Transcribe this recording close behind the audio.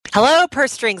Hello,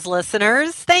 Purse Strings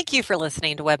listeners. Thank you for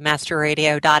listening to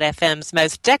WebmasterRadio.fm's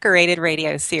most decorated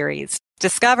radio series.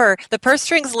 Discover the Purse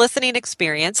Strings listening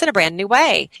experience in a brand new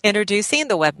way. Introducing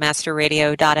the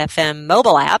WebmasterRadio.fm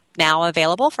mobile app, now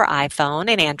available for iPhone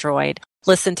and Android.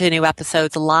 Listen to new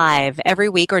episodes live every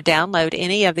week or download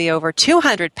any of the over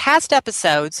 200 past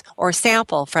episodes or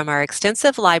sample from our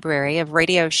extensive library of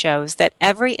radio shows that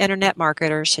every internet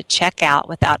marketer should check out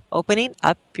without opening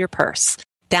up your purse.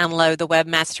 Download the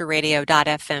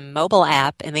WebmasterRadio.fm mobile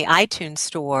app in the iTunes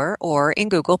Store or in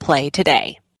Google Play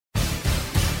today.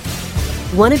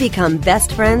 Want to become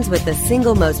best friends with the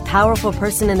single most powerful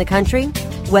person in the country?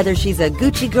 Whether she's a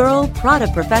Gucci girl, Prada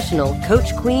professional,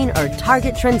 Coach queen, or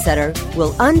Target trendsetter,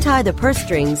 we'll untie the purse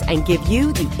strings and give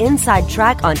you the inside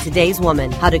track on today's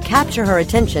woman. How to capture her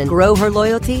attention, grow her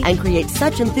loyalty, and create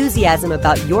such enthusiasm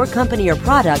about your company or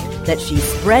product that she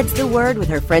spreads the word with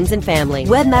her friends and family.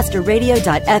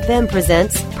 WebmasterRadio.fm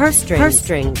presents Purse Strings. Purse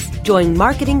Strings. Join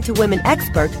Marketing to Women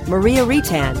expert Maria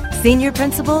Retan, Senior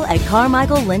Principal at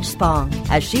Carmichael Lynch Spong,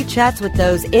 as she chats with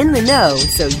those in the know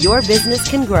so your business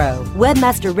can grow.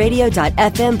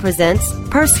 WebmasterRadio.fm presents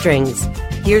Purse Strings.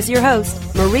 Here's your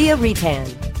host, Maria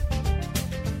Retan.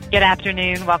 Good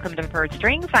afternoon. Welcome to Purse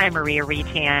Strings. I'm Maria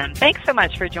Retan. Thanks so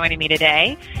much for joining me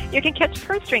today. You can catch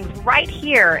Purse Strings right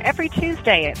here every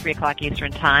Tuesday at 3 o'clock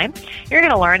Eastern Time. You're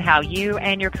going to learn how you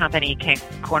and your company can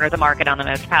corner the market on the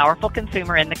most powerful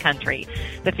consumer in the country,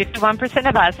 the 51%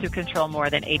 of us who control more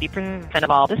than 80%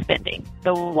 of all the spending,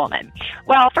 the woman.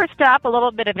 Well, first up, a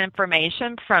little bit of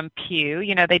information from Pew.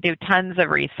 You know, they do tons of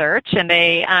research, and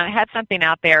they had something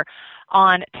out there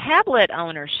on tablet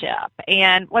ownership.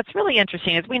 And what's really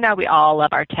interesting is we know we all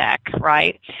love our tech,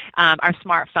 right? Our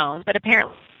smartphones, but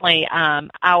apparently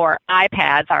our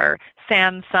iPads, our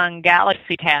Samsung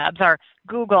Galaxy Tabs, our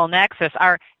Google Nexus,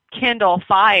 our Kindle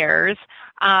Fires,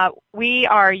 we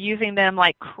are using them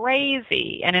like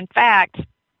crazy. And in fact,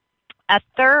 a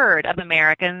third of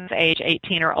Americans age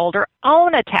 18 or older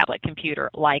own a tablet computer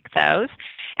like those,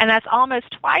 and that's almost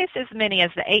twice as many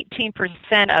as the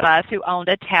 18% of us who owned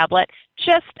a tablet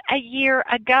just a year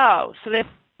ago. So there's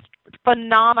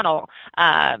phenomenal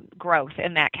growth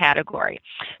in that category.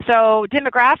 So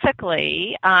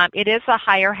demographically, it is a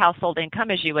higher household income,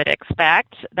 as you would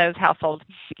expect. Those households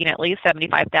making at least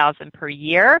 $75,000 per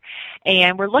year,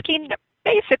 and we're looking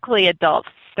basically adults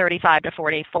 35 to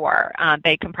 44.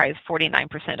 They comprise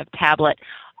 49% of tablet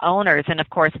owners, and of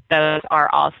course those are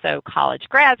also college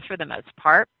grads for the most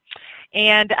part.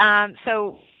 And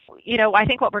so, you know, I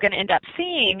think what we're going to end up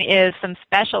seeing is some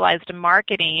specialized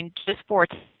marketing just for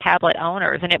tablet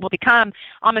owners, and it will become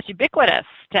almost ubiquitous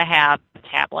to have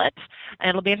tablets. And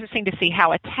it'll be interesting to see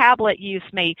how a tablet use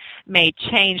may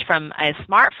change from a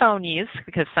smartphone use,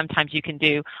 because sometimes you can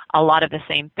do a lot of the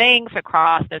same things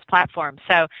across those platforms.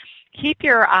 So keep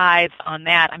your eyes on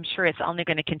that. I'm sure it's only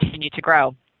going to continue to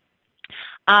grow.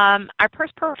 Our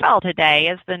first profile today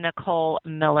is the Nicole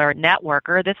Miller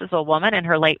Networker. This is a woman in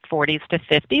her late 40s to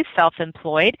 50s,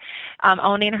 self-employed,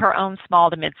 owning her own small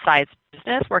to mid-sized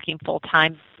business, working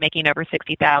full-time, making over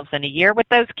 $60,000 a year. With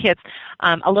those kids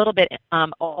a little bit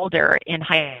older in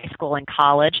high school and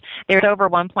college, there's over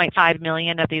 1.5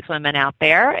 million of these women out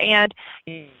there, and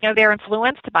you know they're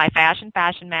influenced by fashion.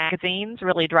 Fashion magazines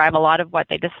really drive a lot of what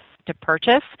they decide to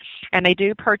purchase, and they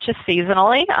do purchase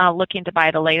seasonally, looking to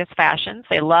buy the latest fashions.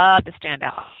 They love to stand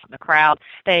out in the crowd.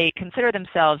 They consider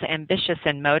themselves ambitious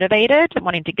and motivated,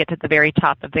 wanting to get to the very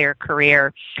top of their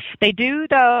career. They do,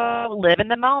 though, live in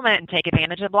the moment and take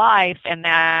advantage of life, and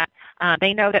that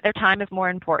they know that their time is more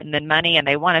important than money, and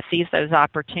they want to seize those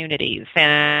opportunities.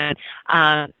 And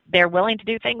they're willing to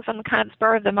do things on the kind of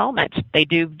spur of the moment. They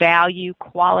do value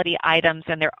quality items,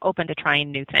 and they're open to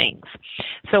trying new things.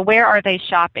 So where are they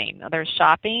shopping? They're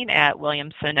shopping at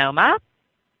Williams-Sonoma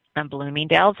and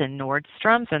Bloomingdale's and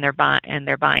Nordstrom's, and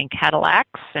they're buying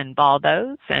Cadillacs and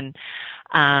Volvos and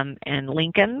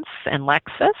Lincolns and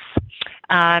Lexus,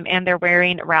 and they're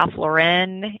wearing Ralph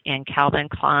Lauren and Calvin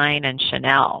Klein and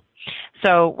Chanel.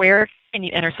 So where can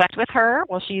you intersect with her?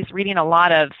 Well, she's reading a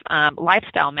lot of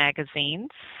lifestyle magazines.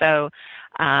 So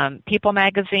People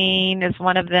Magazine is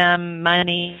one of them,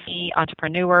 Money,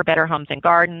 Entrepreneur, Better Homes and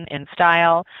Garden, In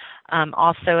Style,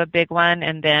 also a big one.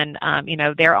 And then, you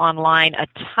know, they're online a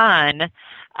ton,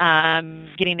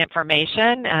 getting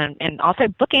information and also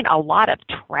booking a lot of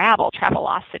travel.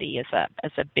 Travelocity is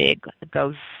a big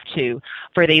go-to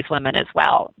for these women as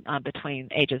well, between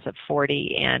ages of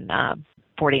 40 and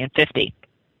 50.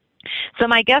 So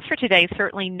my guest for today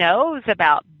certainly knows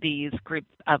about these group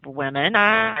of women,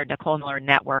 our Nicole Miller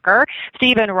Networker.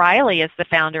 Stephen Riley is the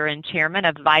founder and chairman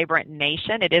of Vibrant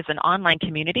Nation. It is an online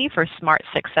community for smart,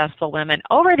 successful women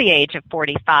over the age of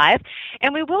 45.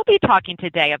 And we will be talking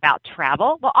today about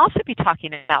travel. We'll also be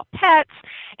talking about pets.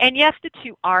 And yes, the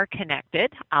two are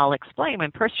connected. I'll explain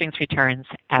when Purse Strings returns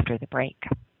after the break.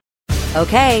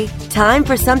 Okay, time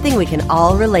for something we can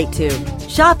all relate to.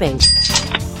 Shopping.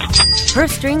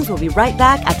 Purse Strings will be right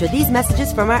back after these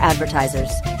messages from our advertisers.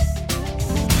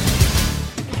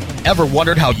 Ever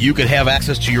wondered how you could have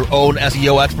access to your own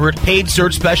SEO expert, paid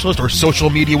search specialist, or social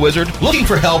media wizard? Looking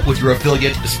for help with your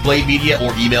affiliate, display media,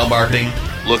 or email marketing?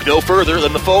 Look no further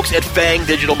than the folks at Fang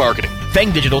Digital Marketing.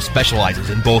 Fang Digital specializes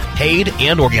in both paid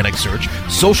and organic search,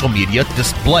 social media,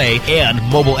 display, and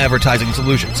mobile advertising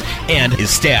solutions, and is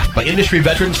staffed by industry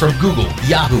veterans from Google,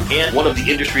 Yahoo, and one of the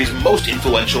industry's most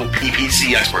influential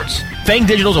PPC experts. Fang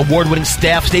Digital's award-winning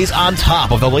staff stays on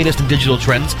top of the latest in digital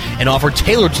trends and offer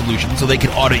tailored solutions so they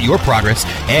can audit your progress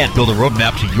and build a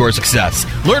roadmap to your success.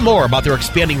 Learn more about their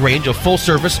expanding range of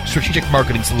full-service strategic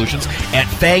marketing solutions at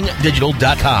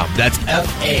fangdigital.com. That's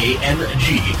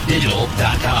F-A-N-G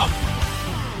digital.com.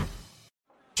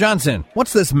 Johnson,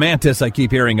 what's this mantis I keep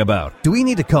hearing about? Do we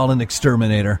need to call an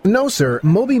exterminator? No, sir.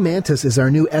 Moby Mantis is our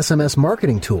new SMS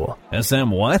marketing tool. SM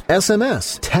what?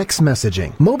 SMS, text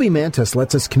messaging. Moby Mantis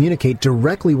lets us communicate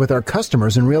directly with our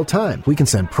customers in real time. We can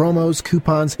send promos,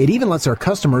 coupons. It even lets our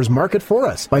customers market for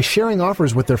us by sharing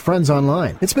offers with their friends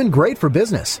online. It's been great for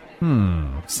business.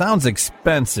 Sounds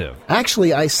expensive.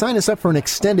 Actually, I signed us up for an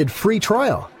extended free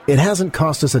trial. It hasn't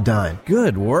cost us a dime.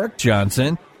 Good work,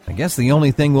 Johnson. I guess the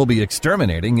only thing we'll be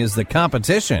exterminating is the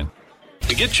competition.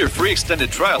 To get your free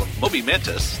extended trial of Moby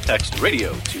Mantis, text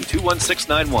radio to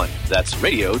 21691. That's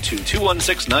radio to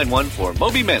 21691 for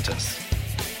Moby Mantis.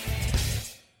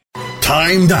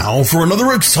 Time now for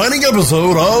another exciting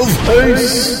episode of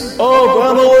Ace of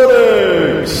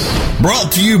Analytics.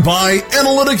 Brought to you by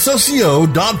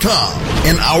AnalyticsSEO.com.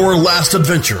 In our last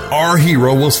adventure, our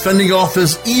hero was fending off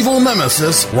his evil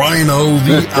nemesis, Rhino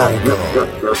the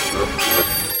Algo.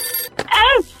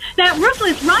 That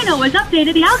ruthless Rhino has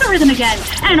updated the algorithm again,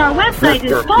 and our website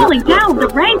is falling down the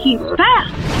rankings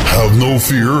fast. Have no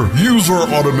fear. Use our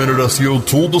automated SEO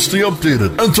tool to stay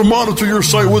updated and to monitor your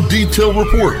site with detailed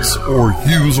reports. Or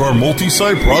use our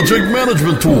multi-site project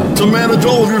management tool to manage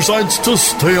all of your sites to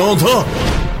stay on top.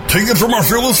 Take it from our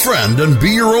fearless friend and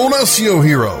be your own SEO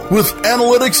hero with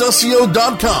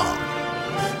AnalyticsSEO.com.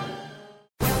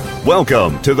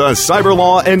 Welcome to the Cyber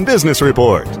Law and Business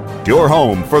Report, your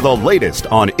home for the latest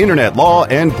on internet law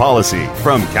and policy,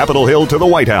 from Capitol Hill to the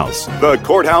White House, the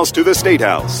courthouse to the State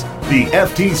House, the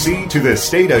FTC to the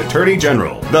State Attorney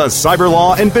General. The Cyber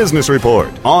Law and Business Report,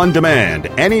 on demand,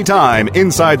 anytime,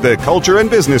 inside the Culture and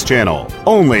Business Channel,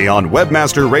 only on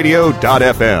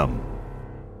WebmasterRadio.fm.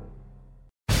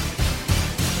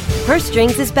 Purse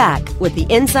Strings is back with the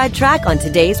inside track on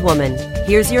today's woman.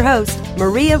 Here's your host,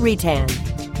 Maria Retan.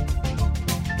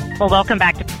 Well, welcome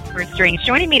back to Purse Strings.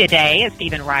 Joining me today is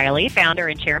Stephen Riley, founder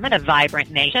and chairman of Vibrant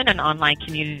Nation, an online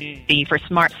community for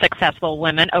smart, successful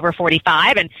women over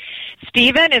 45. And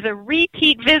Stephen is a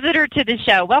repeat visitor to the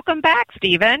show. Welcome back,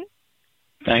 Stephen.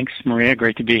 Thanks, Maria.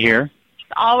 Great to be here.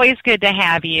 It's always good to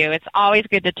have you. It's always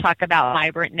good to talk about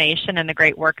Vibrant Nation and the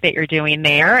great work that you're doing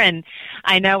there. And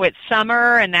I know it's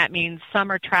summer, and that means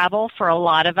summer travel for a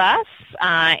lot of us.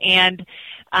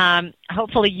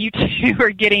 Hopefully you two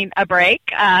are getting a break,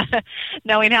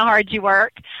 knowing how hard you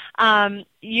work.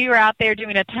 You're out there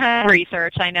doing a ton of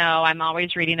research. I know I'm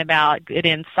always reading about good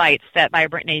insights that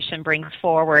Vibrant Nation brings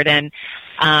forward. And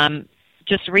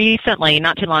just recently,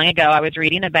 not too long ago, I was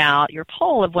reading about your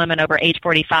poll of women over age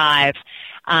 45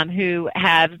 who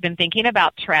have been thinking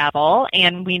about travel.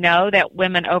 And we know that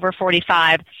women over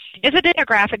 45 is a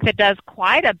demographic that does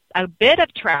quite a bit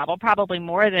of travel, probably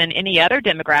more than any other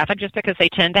demographic, just because they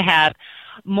tend to have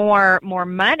more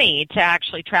money to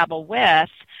actually travel with.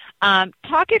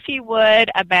 Talk, if you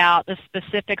would, about the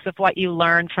specifics of what you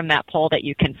learned from that poll that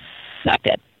you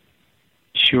conducted.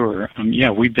 Sure.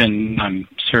 We've been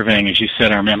surveying, as you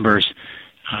said, our members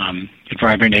at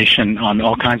Vibrant Nation on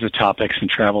all kinds of topics, and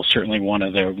travel is certainly one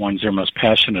of the ones they're most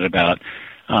passionate about.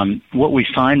 What we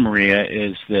find, Maria,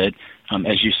 is that,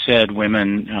 as you said,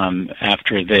 women,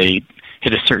 after they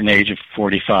hit a certain age of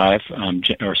 45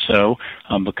 or so,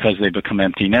 because they become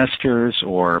empty nesters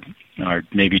or are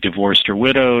maybe divorced or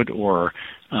widowed or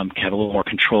have a little more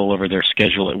control over their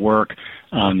schedule at work,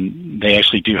 they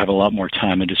actually do have a lot more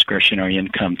time and discretionary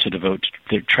income to devote to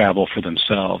their travel for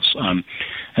themselves.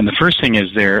 And the first thing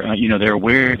is they're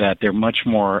aware that they're much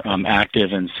more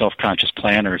active and self-conscious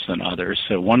planners than others.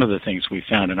 So one of the things we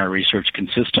found in our research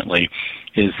consistently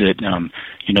is that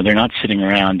they're not sitting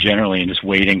around generally and just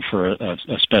waiting for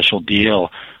a special deal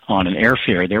on an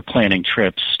airfare. They're planning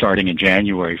trips starting in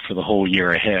January for the whole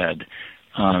year ahead.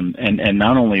 And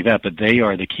not only that, but they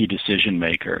are the key decision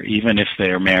maker. Even if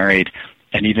they're married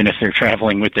and even if they're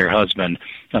traveling with their husband,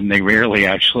 they rarely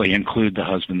actually include the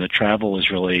husband. The travel is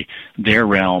really their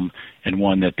realm and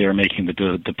one that they're making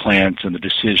the plans and the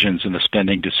decisions and the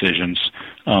spending decisions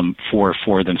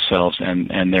for themselves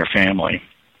and their family.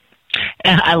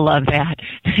 I love that.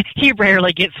 He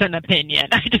rarely gets an opinion.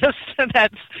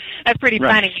 That's pretty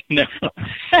funny. No.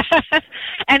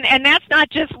 And that's not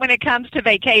just when it comes to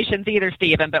vacations either,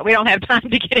 Stephen, but we don't have time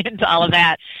to get into all of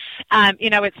that.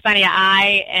 It's funny.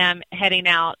 I am heading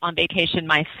out on vacation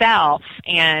myself,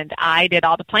 and I did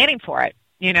all the planning for it.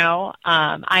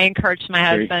 I encouraged my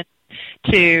husband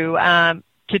to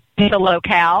pick a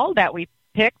locale that we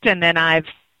picked, and then I've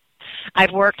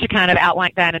worked to kind of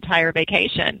outline that entire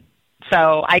vacation.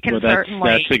 So I can certainly...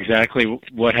 That's exactly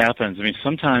what happens. I mean,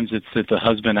 sometimes it's that the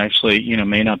husband actually,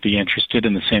 may not be interested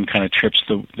in the same kind of trips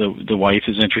the wife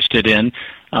is interested in.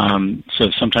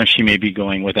 So sometimes she may be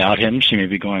going without him. She may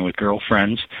be going with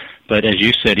girlfriends. But as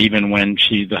you said, even when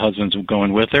the husband's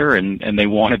going with her and they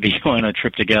want to be on a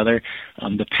trip together,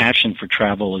 the passion for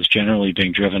travel is generally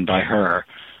being driven by her.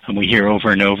 And we hear over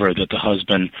and over that the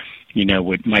husband,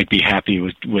 might be happy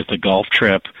with a golf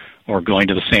trip or going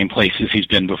to the same places he's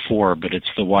been before, but it's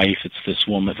the wife, it's this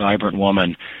woman, vibrant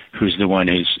woman, who's the one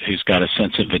who's got a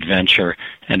sense of adventure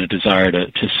and a desire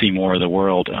to see more of the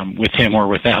world, with him or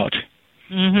without.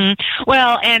 Mm-hmm.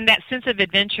 Well, and that sense of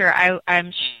adventure,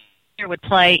 I'm sure would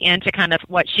play into kind of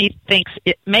what she thinks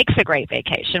it makes a great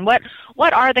vacation. What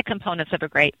are the components of a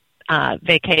great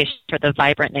vacation for the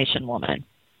Vibrant Nation woman?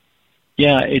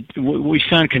 Yeah, we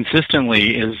found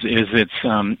consistently is it's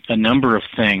a number of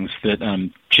things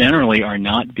that generally are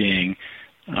not being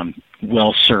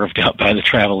well served out by the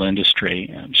travel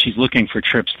industry. She's looking for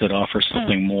trips that offer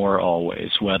something more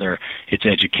always, whether it's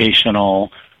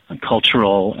educational,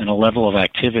 cultural, and a level of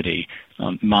activity,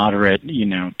 moderate,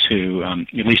 to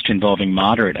at least involving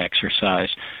moderate exercise.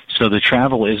 So the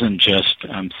travel isn't just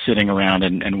sitting around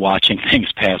and watching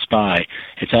things pass by.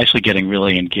 It's actually getting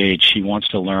really engaged. She wants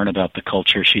to learn about the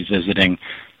culture she's visiting.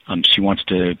 She wants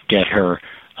to get her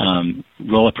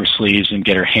roll up her sleeves and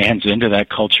get her hands into that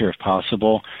culture if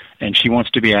possible. And she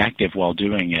wants to be active while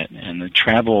doing it. And the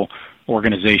travel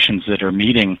organizations that are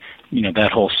meeting,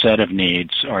 that whole set of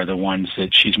needs are the ones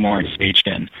that she's more engaged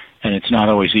in. And it's not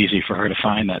always easy for her to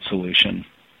find that solution.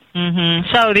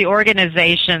 Mm-hmm. So the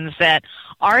organizations that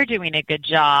are doing a good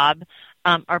job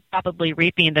are probably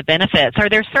reaping the benefits. Are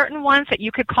there certain ones that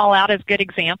you could call out as good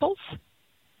examples?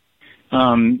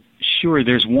 Sure.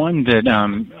 There's one that,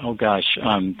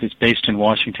 that's based in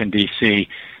Washington, D.C.,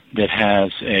 that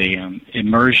has a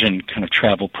immersion kind of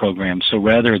travel program. So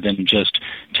rather than just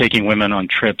taking women on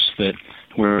trips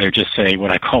where they're just, say,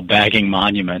 what I call bagging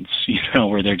monuments,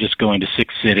 where they're just going to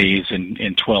 6 cities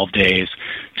in 12 days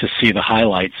to see the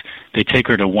highlights, they take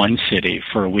her to one city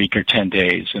for a week or 10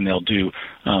 days, and they'll do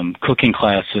cooking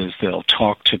classes. They'll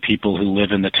talk to people who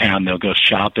live in the town. They'll go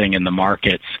shopping in the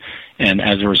markets. And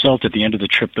as a result, at the end of the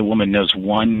trip, the woman knows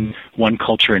one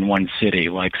culture in one city,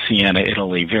 like Siena,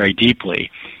 Italy, very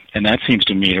deeply. And that seems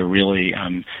to meet a really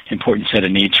important set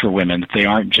of needs for women. That they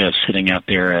aren't just sitting out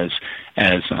there as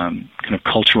kind of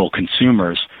cultural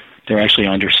consumers. They're actually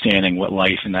understanding what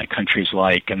life in that country is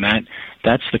like. And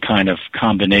that's the kind of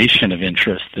combination of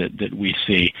interest that we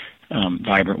see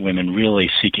vibrant women really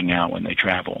seeking out when they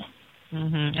travel.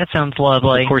 Mm-hmm. That sounds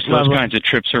lovely. Of course, those kinds of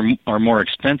trips are more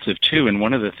expensive too. And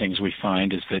one of the things we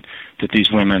find is that these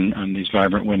women, these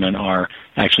vibrant women, are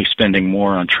actually spending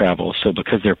more on travel. So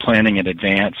because they're planning in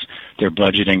advance, they're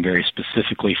budgeting very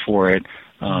specifically for it.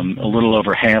 A little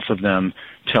over half of them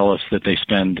tell us that they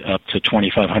spend up to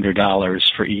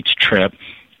 $2,500 for each trip.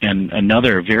 And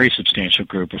another very substantial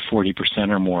group of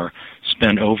 40% or more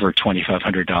spend over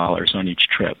 $2,500 on each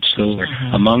trip. So they're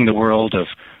among the world of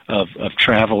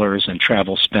travelers and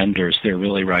travel spenders, they're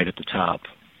really right at the top.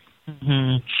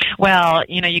 Mm-hmm. Well,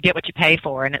 you get what you pay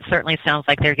for, and it certainly sounds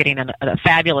like they're getting a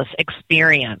fabulous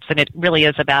experience, and it really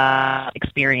is about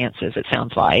experiences, it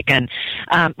sounds like. And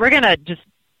we're going to just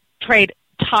trade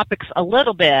topics a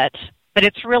little bit, but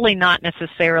it's really not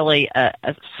necessarily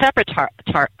a separate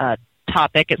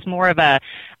topic. It's more of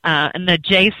an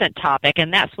adjacent topic,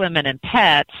 and that's women and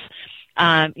pets.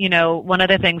 One of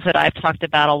the things that I've talked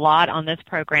about a lot on this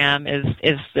program is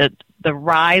the the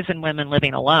rise in women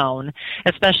living alone,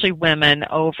 especially women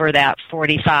over that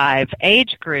 45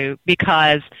 age group,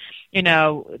 because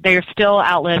they're still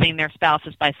outliving their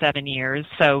spouses by 7 years.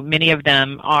 So many of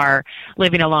them are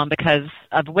living alone because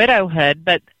of widowhood,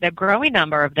 but the growing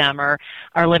number of them are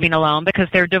living alone because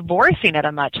they're divorcing at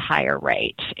a much higher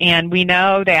rate. And we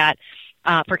know that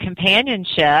for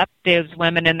companionship, those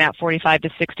women in that 45 to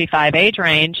 65 age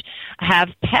range have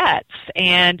pets.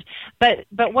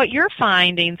 But what you're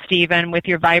finding, Stephen, with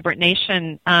your Vibrant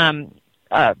Nation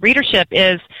readership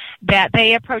is that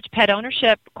they approach pet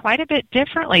ownership quite a bit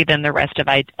differently than the rest of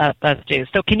us do.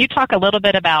 So can you talk a little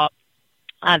bit about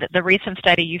the recent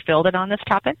study you fielded on this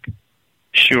topic?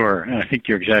 Sure. I think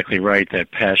you're exactly right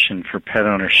that passion for pet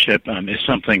ownership is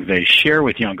something they share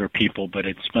with younger people, but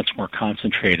it's much more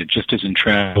concentrated, just as in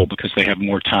travel, because they have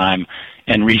more time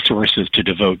and resources to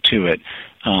devote to it.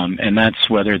 And that's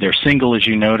whether they're single, as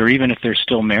you note, or even if they're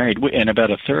still married. And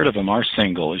about a third of them are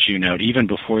single, as you note, even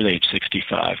before age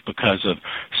 65, because of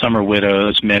some are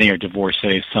widows, many are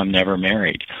divorcees, some never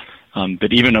married.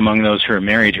 But even among those who are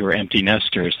married, who are empty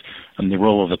nesters, the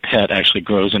role of the pet actually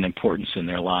grows in importance in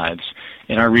their lives.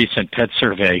 In our recent pet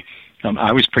survey,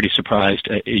 I was pretty surprised.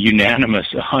 A unanimous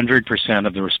 100%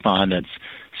 of the respondents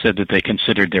said that they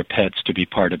considered their pets to be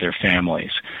part of their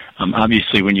families.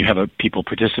 Obviously, when you have people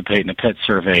participate in a pet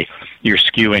survey, you're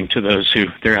skewing to those who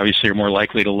they're obviously are more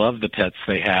likely to love the pets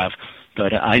they have.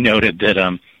 But I noted that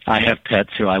I have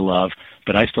pets who I love,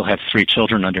 but I still have 3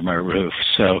 children under my roof.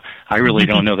 So I really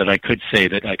don't know that I could say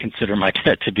that I consider my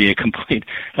pet to be a complete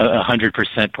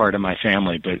 100% part of my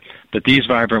family. But these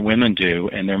vibrant women do,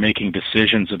 and they're making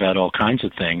decisions about all kinds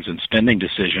of things and spending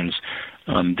decisions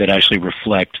that actually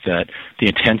reflect the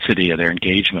intensity of their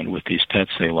engagement with these pets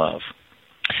they love.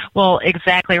 Well,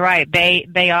 exactly right.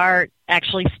 They are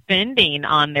actually spending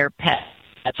on their pets,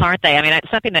 aren't they? I mean, it's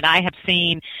something that I have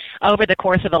seen over the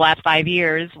course of the last 5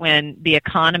 years when the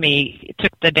economy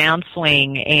took the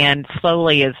downswing and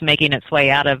slowly is making its way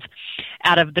out of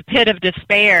the pit of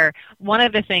despair. One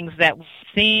of the things that we've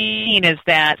seen is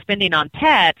that spending on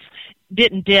pets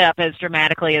didn't dip as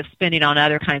dramatically as spending on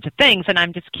other kinds of things. And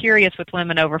I'm just curious with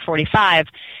women over 45,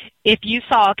 if you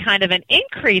saw kind of an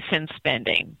increase in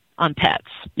spending on pets.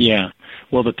 Yeah.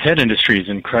 Well, the pet industry is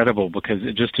incredible because,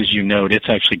 just as you note, it's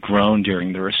actually grown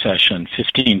during the recession,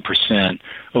 15%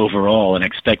 overall, and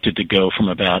expected to go from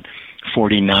about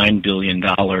 $49 billion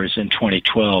in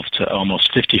 2012 to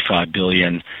almost $55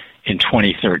 billion in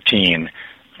 2013.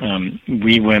 The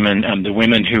women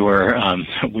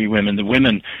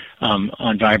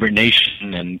on Vibrant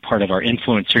Nation and part of our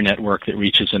influencer network that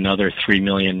reaches another 3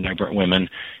 million vibrant women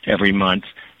every month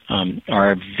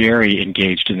are very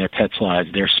engaged in their pets' lives.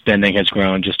 Their spending has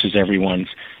grown just as everyone's,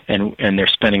 and they're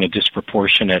spending a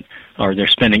disproportionate, or they're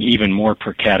spending even more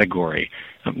per category.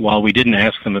 While we didn't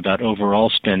ask them about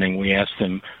overall spending, we asked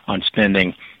them on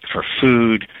spending for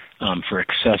food, for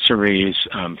accessories,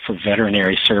 for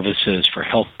veterinary services, for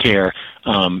health care,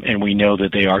 and we know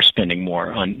that they are spending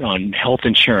more. On health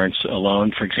insurance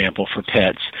alone, for example, for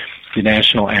pets, the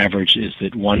national average is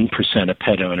that 1% of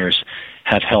pet owners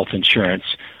have health insurance,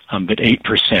 but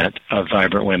 8% of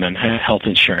vibrant women have health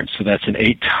insurance, so that's an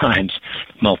 8 times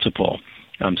multiple.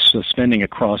 So spending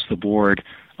across the board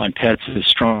on pets is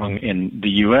strong in the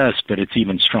U.S., but it's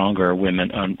even stronger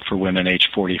for women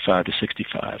aged 45 to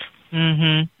 65.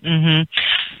 Mm-hmm. Mm-hmm.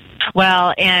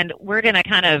 Well, and we're going to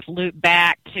kind of loop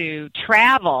back to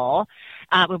travel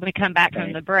when we come back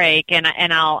from the break, and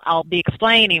I'll be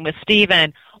explaining with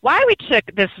Stephen why we took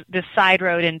this side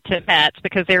road into pets,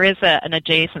 because there is an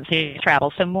adjacency to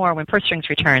travel. So more when Purse Strings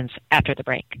returns after the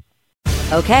break.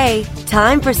 Okay,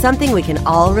 time for something we can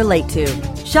all relate to.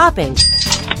 Shopping.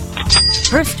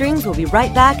 Purse Strings will be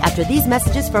right back after these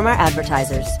messages from our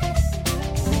advertisers.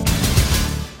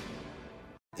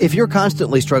 If you're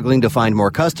constantly struggling to find more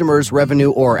customers,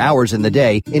 revenue, or hours in the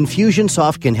day,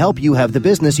 Infusionsoft can help you have the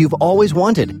business you've always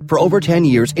wanted. For over 10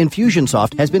 years,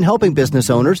 Infusionsoft has been helping business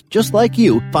owners just like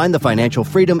you find the financial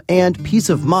freedom and peace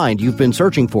of mind you've been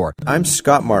searching for. I'm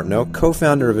Scott Martineau,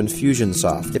 co-founder of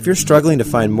Infusionsoft. If you're struggling to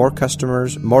find more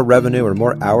customers, more revenue, or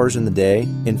more hours in the day,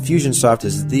 Infusionsoft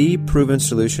is the proven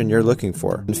solution you're looking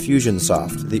for.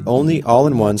 Infusionsoft, the only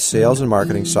all-in-one sales and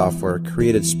marketing software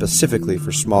created specifically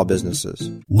for small businesses.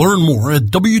 Learn more at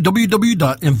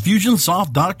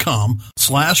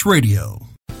www.infusionsoft.com/radio.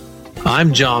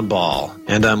 I'm John Ball,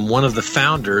 and I'm one of the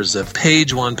founders of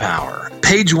Page One Power.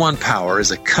 Page One Power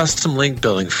is a custom link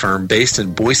building firm based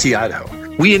in Boise, Idaho.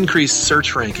 We increase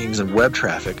search rankings and web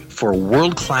traffic for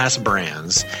world-class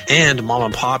brands and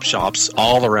mom-and-pop shops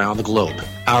all around the globe.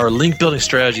 Our link building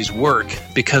strategies work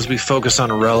because we focus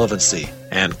on relevancy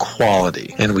and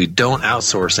quality, and we don't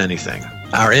outsource anything.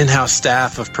 Our in-house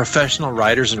staff of professional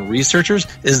writers and researchers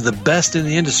is the best in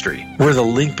the industry. We're the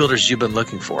link builders you've been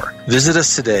looking for. Visit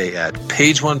us today at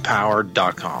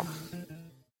pageonepower.com.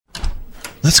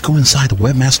 Let's go inside the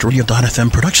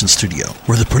WebmasterRadio.fm production studio,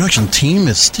 where the production team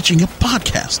is stitching up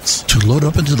podcasts to load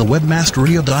up into the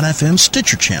WebmasterRadio.fm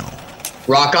Stitcher channel.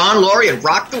 Rock on, Lori, and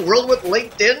rock the world with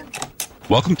LinkedIn.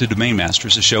 Welcome to Domain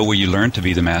Masters, a show where you learn to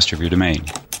be the master of your domain.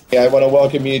 I want to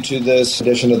welcome you to this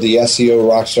edition of the SEO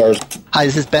Rockstars. Hi,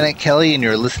 this is Bennett Kelly, and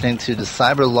you're listening to the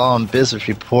Cyber Law and Business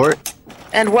Report.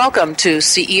 And welcome to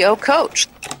CEO Coach.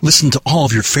 Listen to all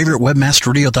of your favorite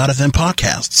WebmasterRadio.fm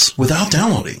podcasts without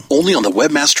downloading. Only on the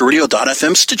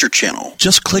WebmasterRadio.fm Stitcher channel.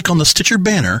 Just click on the Stitcher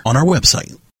banner on our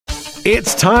website.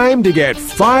 It's time to get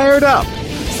fired up.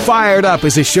 Fired Up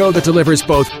is a show that delivers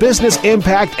both business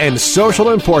impact and social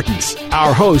importance.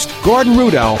 Our host, Gordon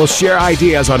Rudell, will share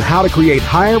ideas on how to create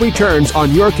higher returns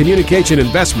on your communication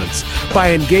investments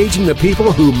by engaging the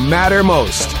people who matter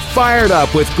most. Fired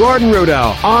Up with Gordon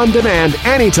Rudell, on demand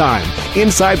anytime,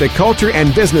 inside the Culture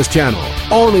and Business channel,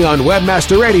 only on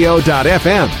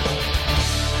WebmasterRadio.fm.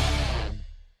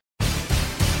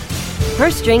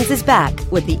 Purse Strings is back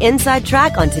with the inside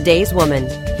track on today's woman.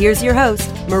 Here's your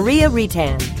host, Maria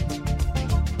Retan.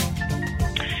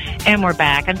 And we're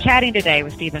back. I'm chatting today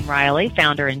with Stephen Riley,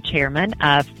 founder and chairman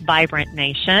of Vibrant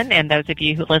Nation. And those of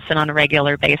you who listen on a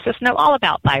regular basis know all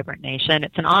about Vibrant Nation.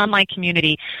 It's an online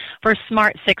community for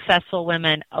smart, successful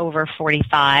women over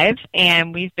 45.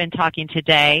 And we've been talking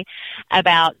today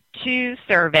about 2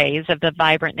 surveys of the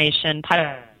Vibrant Nation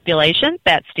population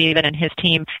that Stephen and his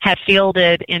team have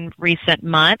fielded in recent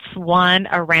months. One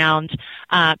around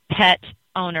pet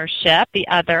ownership, the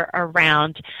other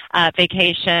around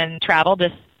vacation travel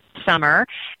this summer.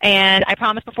 And I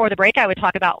promised before the break I would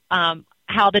talk about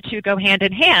how the two go hand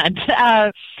in hand.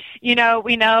 We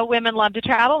know women love to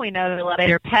travel. We know they love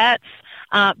their pets.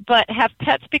 But have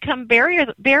pets become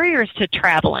barriers to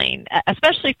traveling,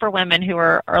 especially for women who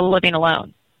are living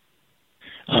alone?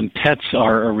 Pets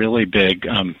are a really big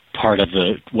part of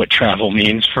what travel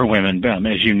means for women,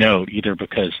 as you note, either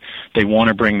because they want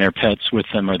to bring their pets with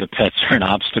them or the pets are an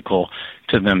obstacle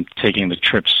to them taking the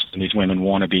trips these women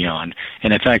want to be on.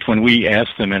 And in fact, when we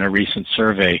asked them in a recent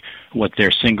survey what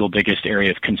their single biggest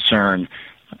area of concern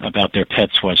about their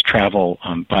pets was, travel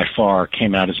by far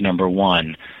came out as number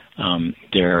 1.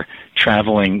 Their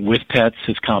traveling with pets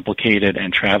is complicated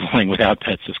and traveling without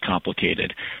pets is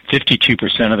complicated.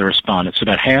 52% of the respondents,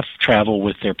 about half travel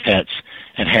with their pets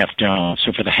and half don't.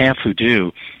 So for the half who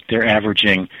do, they're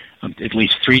averaging at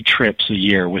least 3 trips a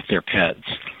year with their pets.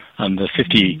 The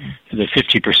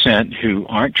 50% who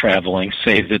aren't traveling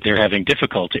say that they're having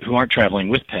difficulty, who aren't traveling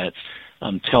with pets,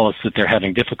 tell us that they're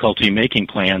having difficulty making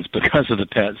plans because of the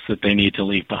pets that they need to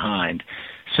leave behind.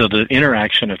 So the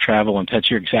interaction of travel and pets,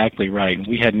 you're exactly right. And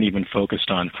we hadn't even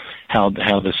focused on how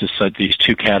this is these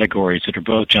 2 categories that are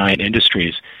both giant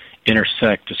industries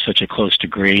intersect to such a close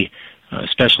degree,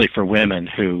 especially for women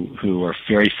who are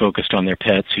very focused on their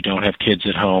pets, who don't have kids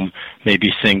at home,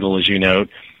 maybe single, as you note,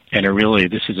 and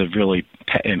this is a really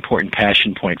important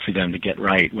passion point for them to get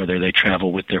right, whether they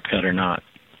travel with their pet or not.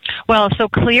 Well, so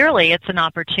clearly it's an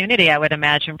opportunity, I would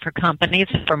imagine, for companies,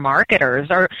 for marketers.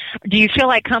 Or do you feel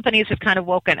like companies have kind of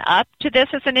woken up to this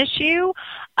as an issue?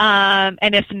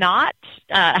 And if not,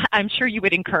 I'm sure you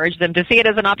would encourage them to see it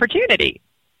as an opportunity.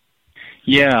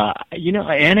 Yeah,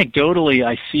 anecdotally,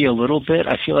 I see a little bit.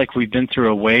 I feel like we've been through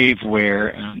a wave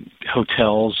where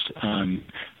hotels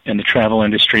and the travel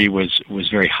industry was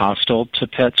very hostile to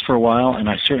pets for a while, and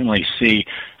I certainly see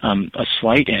a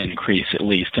slight increase, at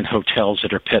least, in hotels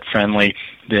that are pet-friendly,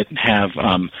 that have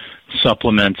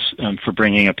supplements for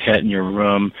bringing a pet in your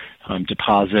room,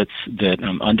 deposits that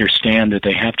understand that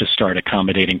they have to start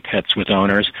accommodating pets with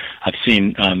owners. I've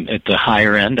seen at the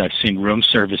higher end, I've seen room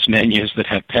service menus that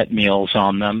have pet meals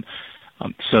on them.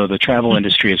 So the travel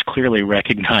industry is clearly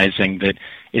recognizing that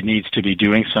it needs to be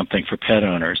doing something for pet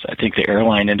owners. I think the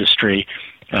airline industry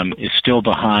is still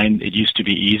behind. It used to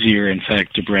be easier, in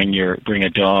fact, to bring a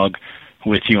dog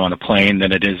with you on a plane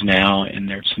than it is now, and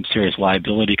there's some serious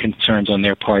liability concerns on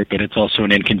their part, but it's also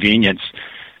an inconvenience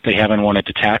they haven't wanted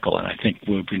to tackle, and I think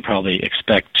we can probably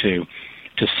expect to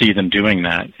see them doing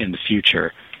that in the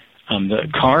future. The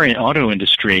car and auto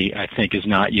industry, I think, is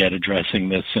not yet addressing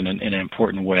this in an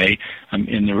important way.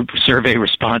 In the survey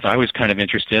response, I was kind of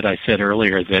interested. I said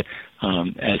earlier that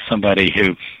as somebody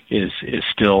who is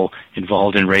still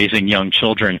involved in raising young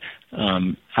children,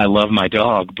 I love my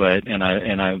dog, and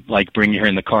I like bringing her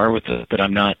in the car with us, but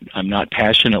I'm not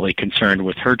passionately concerned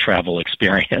with her travel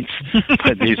experience.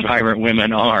 But these vibrant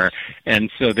women are,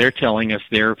 and so they're telling us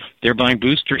they're buying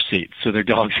booster seats so their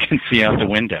dogs can see out the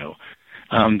window.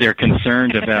 They're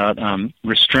concerned about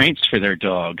restraints for their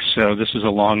dogs. So this is a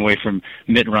long way from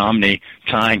Mitt Romney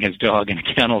tying his dog in a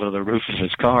kennel to the roof of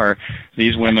his car.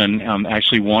 These women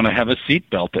actually want to have a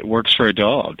seatbelt that works for a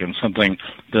dog, and something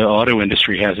the auto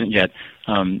industry hasn't yet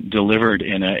delivered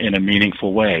in a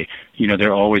meaningful way. You know,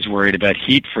 they're always worried about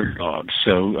heat for dogs.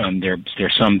 So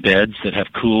there's some beds that have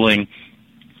cooling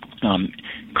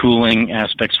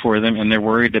aspects for them, and they're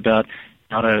worried about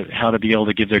how to be able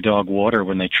to give their dog water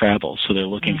when they travel. So they're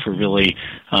looking for really,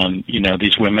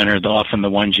 these women are often the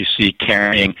ones you see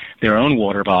carrying their own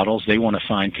water bottles. They want to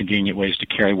find convenient ways to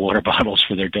carry water bottles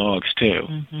for their dogs, too.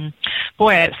 Mm-hmm.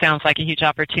 Boy, it sounds like a huge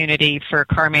opportunity for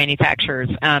car manufacturers.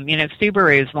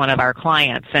 Subaru is one of our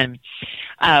clients, and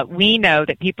we know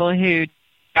that people who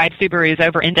drive Subarus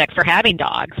over-index for having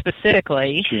dogs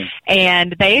specifically,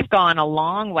 and they've gone a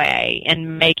long way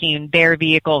in making their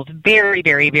vehicles very,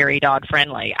 very, very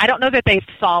dog-friendly. I don't know that they've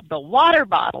solved the water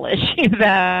bottle issue,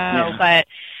 though, but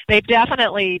they've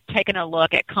definitely taken a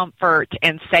look at comfort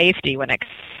and safety when it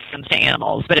comes to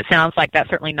animals, but it sounds like that's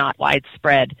certainly not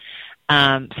widespread,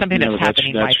 something that's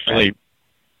happening widespread.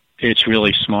 It's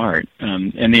really smart.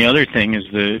 And the other thing is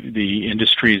the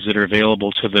industries that are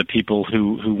available to the people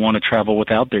who want to travel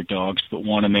without their dogs but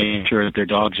want to make sure that their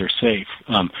dogs are safe.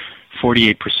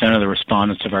 48% of the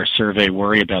respondents of our survey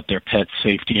worry about their pets'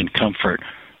 safety and comfort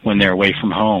when they're away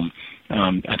from home.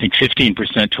 I think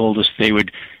 15% told us they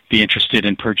would be interested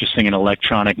in purchasing an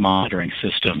electronic monitoring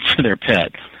system for their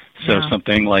pet. So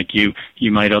something like you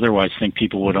might otherwise think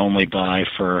people would only buy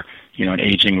for an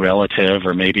aging relative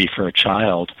or maybe for a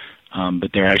child,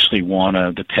 but they actually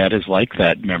the pet is like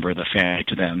that member of the family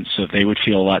to them, so they would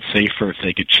feel a lot safer if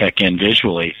they could check in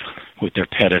visually with their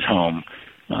pet at home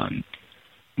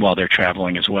while they're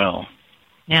traveling as well.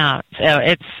 Yeah, so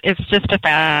it's just a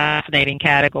fascinating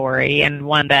category, and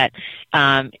one that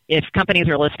if companies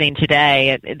are listening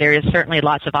today, there is certainly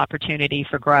lots of opportunity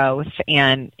for growth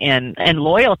and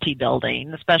loyalty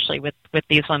building, especially with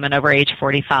these women over age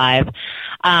 45.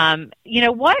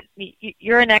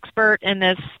 You're an expert in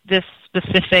this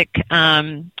specific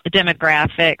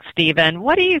demographic, Stephen.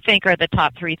 What do you think are the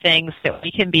top 3 things that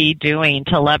we can be doing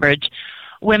to leverage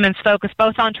women's focus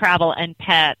both on travel and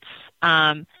pets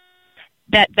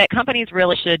that companies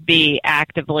really should be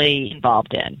actively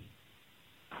involved in?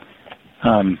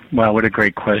 Well, what a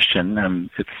great question.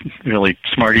 It's really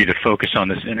smart of you to focus on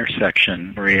this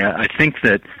intersection, Maria. I think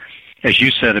that, as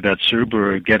you said about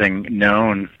Subaru getting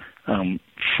known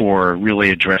for really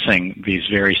addressing these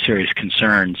very serious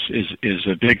concerns is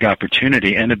a big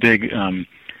opportunity and a big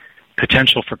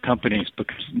potential for companies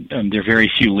because there are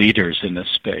very few leaders in this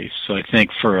space. So I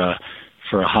think for a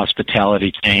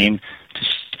hospitality chain to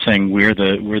saying we're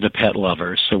the pet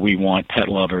lovers, so we want pet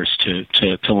lovers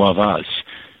to love us.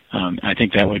 I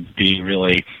think that would be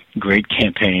really great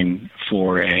campaign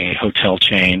for a hotel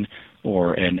chain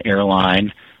or an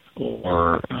airline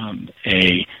or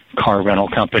a car rental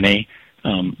company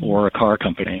or a car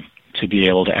company to be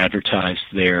able to advertise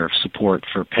their support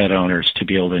for pet owners to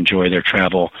be able to enjoy their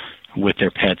travel with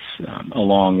their pets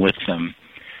along with them.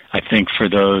 I think for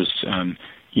those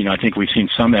I think we've seen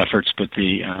some efforts, but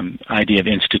the idea of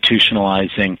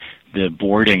institutionalizing the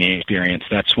boarding experience,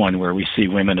 that's one where we see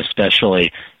women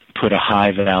especially put a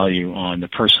high value on the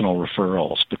personal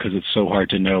referrals because it's so hard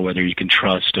to know whether you can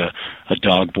trust a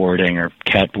dog boarding or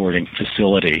cat boarding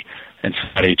facility. And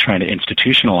somebody trying to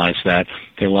institutionalize that,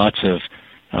 there are lots of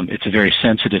it's a very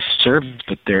sensitive service,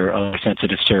 but there are other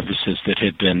sensitive services that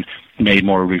had been made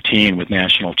more routine with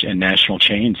national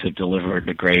chains have delivered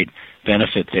a great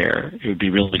benefit there. It would be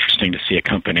really interesting to see a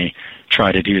company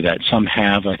try to do that. Some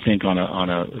have, I think, on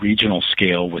a regional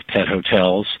scale with pet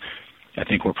hotels. I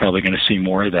think we're probably going to see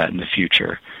more of that in the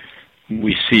future.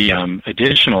 We see,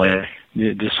 additionally,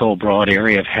 this whole broad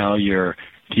area of how you're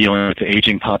dealing with the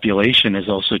aging population is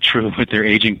also true with their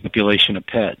aging population of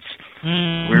pets.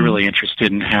 We're really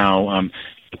interested in how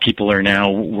people are now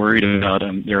worried about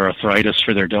their arthritis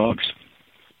for their dogs.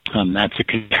 That's a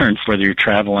concern whether you're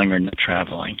traveling or not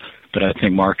traveling. But I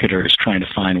think marketers trying to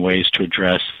find ways to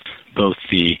address both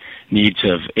the needs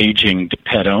of aging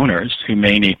pet owners who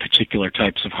may need particular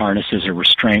types of harnesses or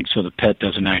restraints so the pet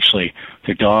doesn't actually,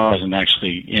 their dog doesn't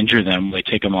actually injure them when they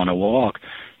take them on a walk,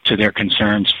 to their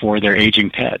concerns for their aging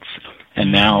pets.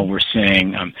 And now we're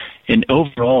seeing, and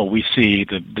overall, we see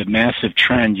the massive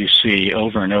trend you see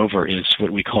over and over is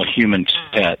what we call human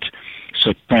pet.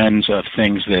 So trends of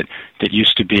things that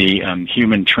used to be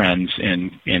human trends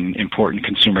in important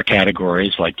consumer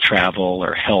categories like travel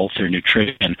or health or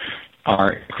nutrition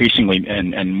are increasingly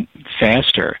and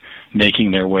faster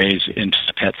making their ways into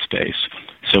the pet space.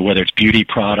 So whether it's beauty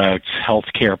products,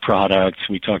 healthcare products,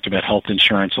 we talked about health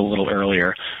insurance a little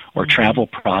earlier, or travel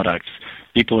products,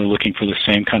 people are looking for the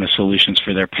same kind of solutions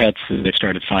for their pets that they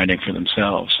started finding for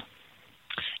themselves.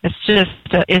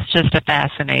 It's just a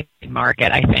fascinating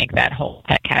market, I think, that whole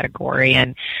pet category,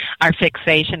 and our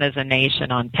fixation as a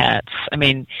nation on pets. I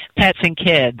mean, pets and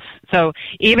kids. So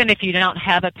even if you don't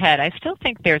have a pet, I still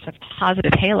think there's a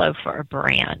positive halo for a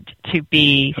brand to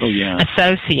be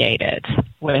associated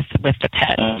with the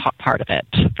pet part of it,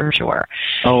 for sure.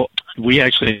 Oh, we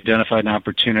actually identified an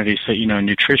opportunity. So,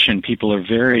 nutrition, people are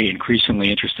very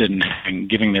increasingly interested in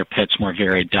giving their pets more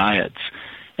varied diets.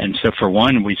 And so for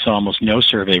one, we saw almost no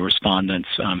survey respondents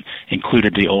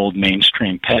included the old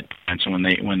mainstream pet brands. And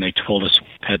when they told us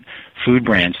pet food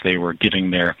brands they were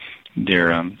giving their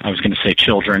I was going to say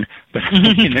children, but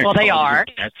well, they are.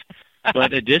 Pets.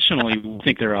 But additionally, we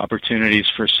think there are opportunities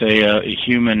for, say, a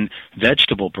human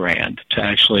vegetable brand to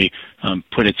actually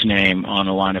put its name on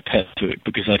a line of pet food,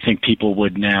 because I think people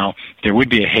would now, there would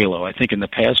be a halo. I think in the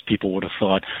past people would have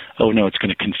thought, oh, no, it's going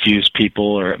to confuse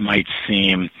people, or it might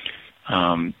seem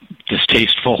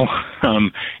distasteful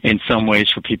in some ways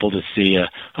for people to see a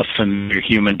familiar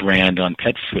human brand on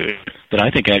pet food. But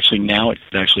I think actually now it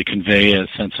could actually convey a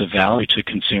sense of value to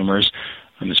consumers,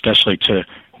 especially to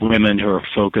women who are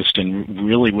focused and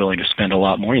really willing to spend a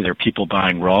lot more. There are people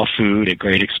buying raw food at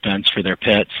great expense for their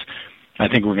pets. I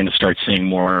think we're going to start seeing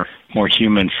more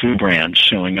human food brands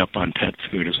showing up on pet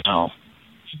food as well.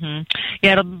 Mm-hmm.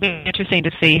 Yeah, it'll be interesting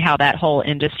to see how that whole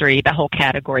industry, that whole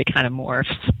category kind of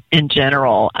morphs in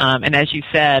general. And as you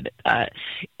said,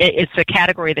 it's a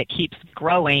category that keeps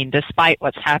growing despite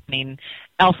what's happening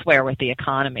elsewhere with the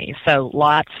economy. So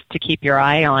lots to keep your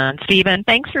eye on. Stephen,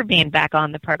 thanks for being back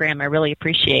on the program. I really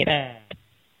appreciate it.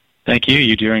 Thank you.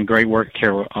 You're doing great work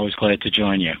here. We're always glad to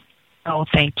join you. Oh,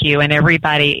 thank you. And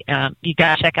everybody, you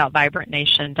got to check out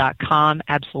VibrantNation.com.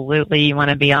 Absolutely. You want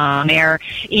to be on there.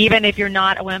 Even if you're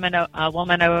not a woman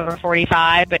over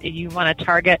 45, but you want to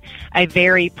target a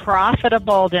very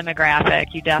profitable demographic,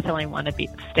 you definitely want to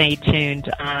stay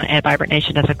tuned. And Vibrant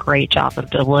Nation does a great job of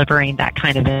delivering that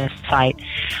kind of insight.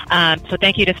 So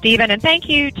thank you to Stephen, and thank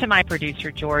you to my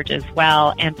producer, George, as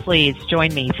well. And please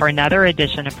join me for another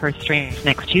edition of Purse Strings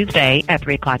next Tuesday at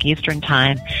 3 o'clock Eastern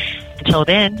Time. Until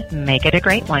then, make it a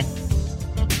great one.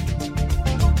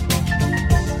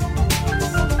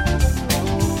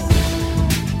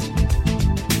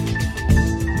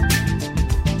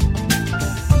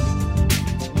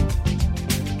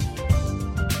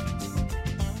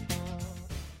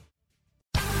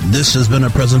 This has been a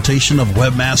presentation of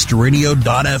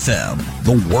WebmasterRadio.fm,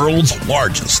 the world's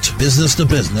largest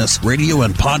business-to-business radio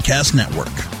and podcast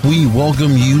network. We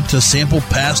welcome you to sample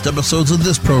past episodes of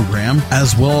this program,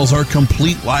 as well as our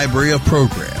complete library of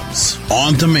programs,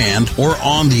 on demand or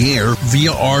on the air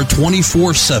via our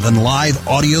 24/7 live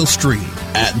audio stream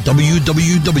at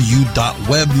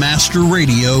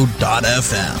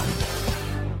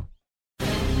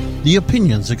www.webmasterradio.fm. The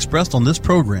opinions expressed on this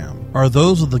program are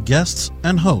those of the guests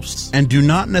and hosts and do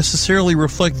not necessarily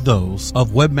reflect those of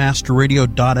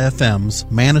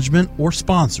WebmasterRadio.fm's management or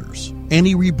sponsors.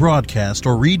 Any rebroadcast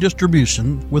or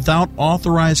redistribution without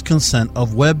authorized consent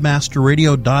of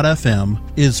WebmasterRadio.fm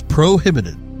is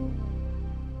prohibited.